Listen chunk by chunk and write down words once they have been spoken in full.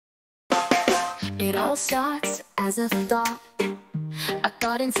It all starts as a thought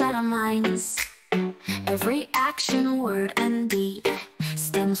inside our minds. Every action, word, and deed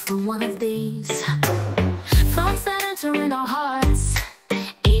stems from one of these thoughts that enter in our hearts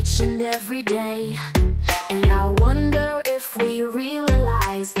each and every day. And I wonder if we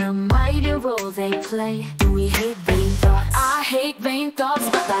realize the mighty role they play. Do we hate vain thoughts? I hate vain thoughts,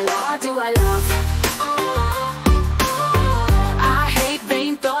 but thy law do I love. I hate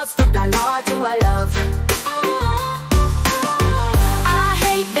vain thoughts, but thy law do I love. I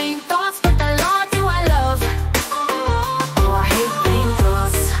hate vain thoughts, but thy law do I love. Oh, I hate vain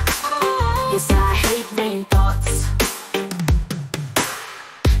thoughts. Yes, I hate vain thoughts.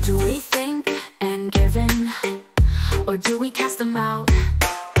 Do we think and give in, or do we cast them out?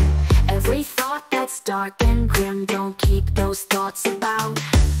 Every thought that's dark and grim, don't keep those thoughts about.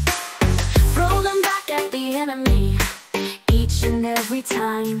 Throw them back at the enemy each and every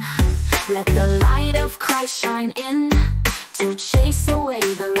time. Let the light of Christ shine in to chase away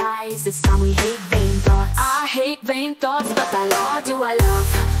the lies. It's time we hate vain thoughts. I hate vain thoughts, but thy law do I love.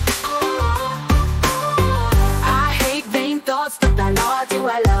 I hate vain thoughts, but thy law do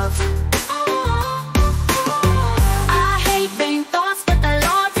I love. I hate vain thoughts, but thy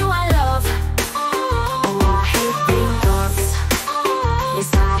law do I love. Oh, I hate vain thoughts.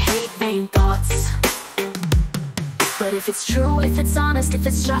 Yes, I hate vain thoughts. But if it's true, if it's honest, if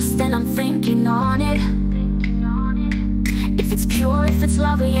it's just, then I'm thinking on it. If it's pure, if it's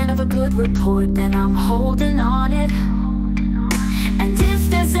lovely and of a good report, then I'm holding on it. And if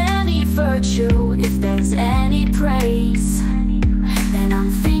there's any virtue, if there's any praise, then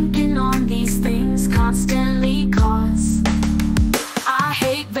I'm thinking on these things constantly, 'cause I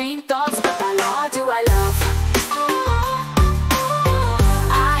hate vain thoughts, but thy law do I love.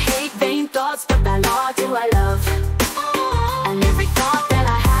 I hate vain thoughts, but thy law do I love. And every thought that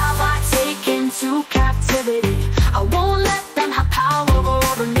I have, I take into captivity. I won't let them have power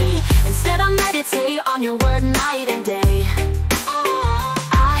over me. Instead, I meditate on your word night and day.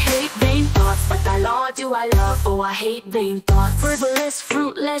 I hate vain thoughts, but thy law do I love. Oh, I hate vain thoughts. Frivolous,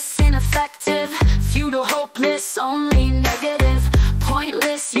 fruitless, ineffective, futile, hopeless, only negative,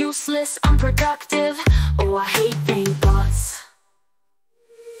 pointless, useless, unproductive. Oh, I hate vain thoughts.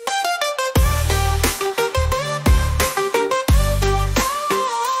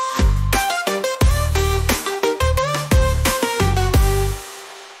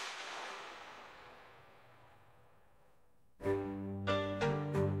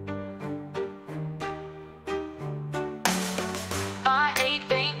 I hate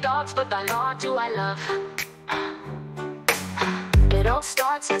vain thoughts, but thy law do I love. It all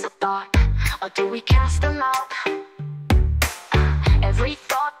starts as a thought, or do we cast them out? Every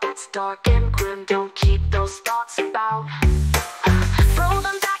thought that's dark and grim, don't keep those thoughts about. Throw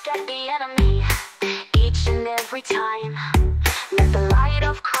them back at the enemy each and every time. Let the light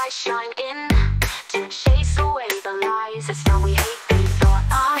of Christ shine in to chase away the lies. It's time we hate vain thoughts.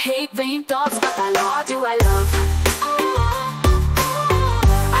 I hate vain thoughts, but thy law do I love.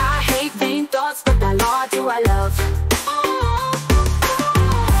 I hate vain thoughts, but thy law do I love.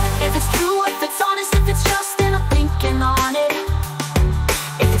 If it's true, if it's honest, if it's just, then I'm thinking on it.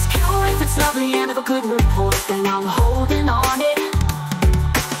 If it's pure, if it's lovely and of a good report, then I'm holding on it.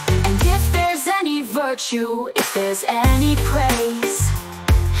 And if there's any virtue, if there's any praise,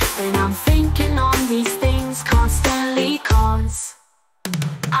 then I'm thinking on these things constantly, 'cause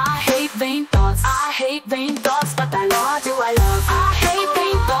I hate vain thoughts. I hate vain thoughts, but thy law do I love. I hate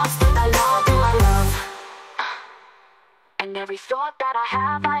vain thoughts, but thy law do I love. And every thought that I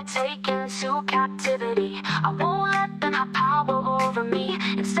have, I take into captivity. I won't let them have power over me.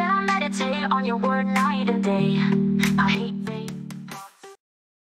 Instead, I meditate on your word night and day.